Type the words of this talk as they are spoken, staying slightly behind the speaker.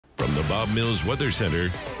From the Bob Mills Weather Center,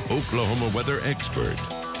 Oklahoma weather expert,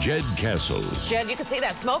 Jed Castles. Jed, you can see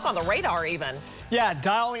that smoke on the radar even. Yeah,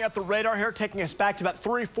 dialing up the radar here, taking us back to about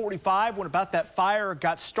 3:45 when about that fire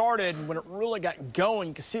got started. And when it really got going,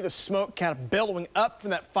 you can see the smoke kind of billowing up from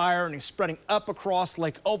that fire and it's spreading up across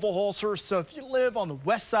Lake Ovalholzer. So if you live on the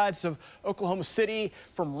west sides of Oklahoma City,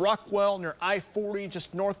 from Rockwell near I-40,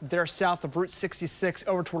 just north of there, south of Route 66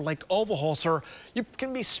 over toward Lake Ovalholzer, you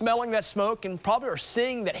can be smelling that smoke and probably are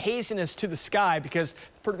seeing that haziness to the sky because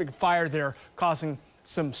pretty big fire there causing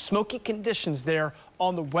some smoky conditions there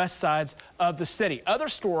on the west sides of the city. Other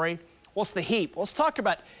story, what's the heat? Well, let's talk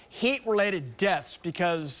about heat-related deaths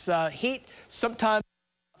because heat sometimes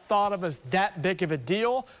thought of as that big of a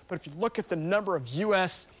deal. But if you look at the number of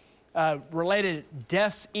U.S. related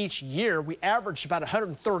deaths each year, we average about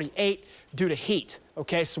 138 due to heat.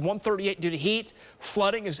 Okay, so 138 due to heat.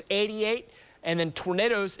 Flooding is 88. And then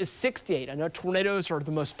tornadoes is 68. I know tornadoes are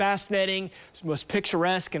the most fascinating, most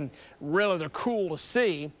picturesque, and really they're cool to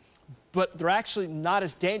see, but they're actually not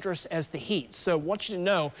as dangerous as the heat. So I want you to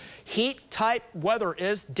know heat-type weather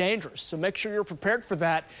is dangerous. So make sure you're prepared for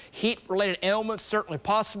that. Heat-related ailments certainly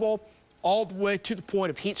possible, all the way to the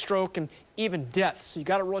point of heat stroke and even death. So you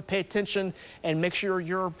got to really pay attention and make sure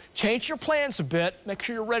you're change your plans a bit. Make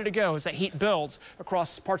sure you're ready to go as that heat builds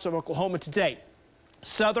across parts of Oklahoma today.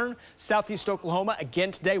 Southern, southeast Oklahoma, again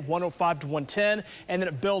today, 105 to 110, and then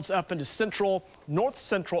it builds up into central, north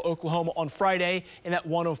central Oklahoma on Friday in that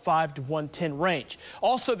 105 to 110 range.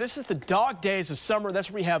 Also, this is the dog days of summer. That's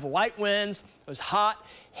where we have light winds, those hot,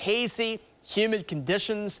 hazy, humid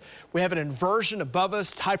conditions. We have an inversion above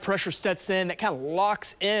us. High pressure sets in. That kind of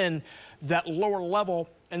locks in that lower level.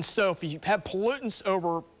 And so if you have pollutants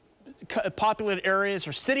over populated areas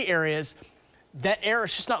or city areas, that air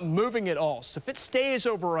is just not moving at all. So if it stays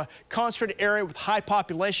over a concentrated area with high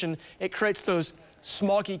population, it creates those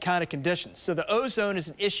smoggy kind of conditions. So the ozone is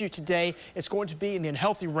an issue today. It's going to be in the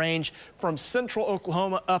unhealthy range from central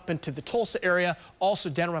Oklahoma up into the Tulsa area, also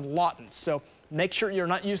down around Lawton. So make sure you're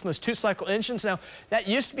not using those two-cycle engines. Now, that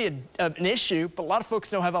used to be an issue, but a lot of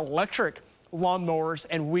folks now have electric lawnmowers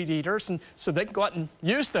and weed eaters, and so they can go out and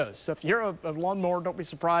use those. So if you're a lawnmower, don't be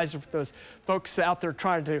surprised if those folks out there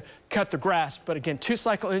trying to cut the grass. But again,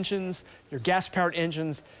 two-cycle engines, your gas-powered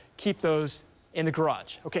engines, keep those in the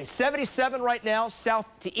garage. Okay, 77 right now,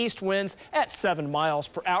 south to east winds at 7 miles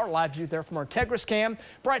per hour. Live view there from our Integris cam.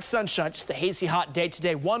 Bright sunshine, just a hazy hot day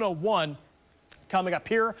today, 101. Coming up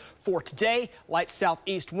here for today, light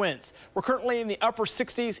southeast winds. We're currently in the upper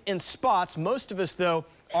 60s in spots. Most of us, though,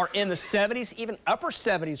 are in the 70s, even upper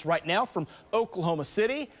 70s right now from Oklahoma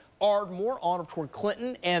City, Ardmore on toward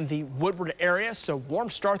Clinton and the Woodward area. So warm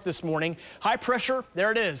start this morning. High pressure,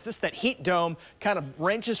 there it is. This that heat dome kind of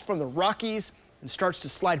ranges from the Rockies and starts to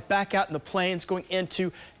slide back out in the plains going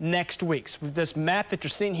into next week. So with this map that you're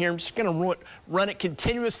seeing here, I'm just going to run it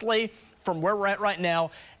continuously from where we're at right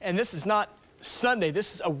now. And this is not Sunday,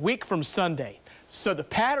 this is a week from Sunday. So the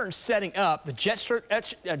pattern setting up, the jet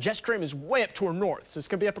stream is way up toward north. So it's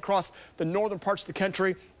going to be up across the northern parts of the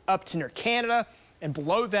country, up to near Canada. And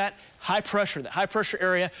below that, high pressure. That high pressure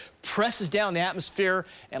area presses down the atmosphere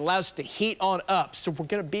and allows it to heat on up. So we're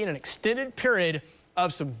going to be in an extended period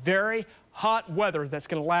of some very hot weather that's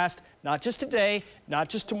going to last not just today, not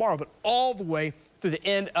just tomorrow, but all the way through the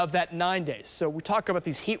end of that 9 days. So we talk about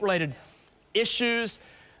these heat-related issues.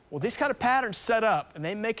 Well, these kind of patterns set up, and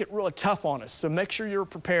they make it really tough on us. So make sure you're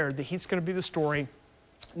prepared. The heat's going to be the story.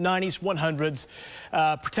 90s,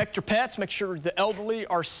 100s. Protect your pets. Make sure the elderly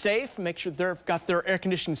are safe. Make sure they've got their air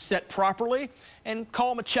conditioning set properly. And call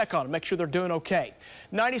them and check on them. Make sure they're doing okay.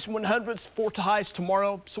 90s, 100s, 4 to highs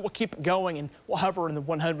tomorrow. So we'll keep it going, and we'll hover in the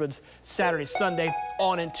 100s Saturday, Sunday,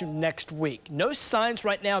 on into next week. No signs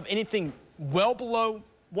right now of anything well below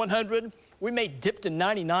 100. We may dip to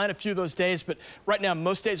 99 a few of those days, but right now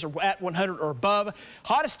most days are at 100 or above.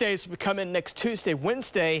 Hottest days will come in next Tuesday,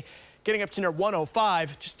 Wednesday, getting up to near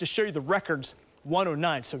 105, just to show you the records,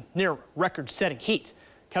 109. So near record-setting heat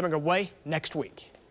coming our way next week.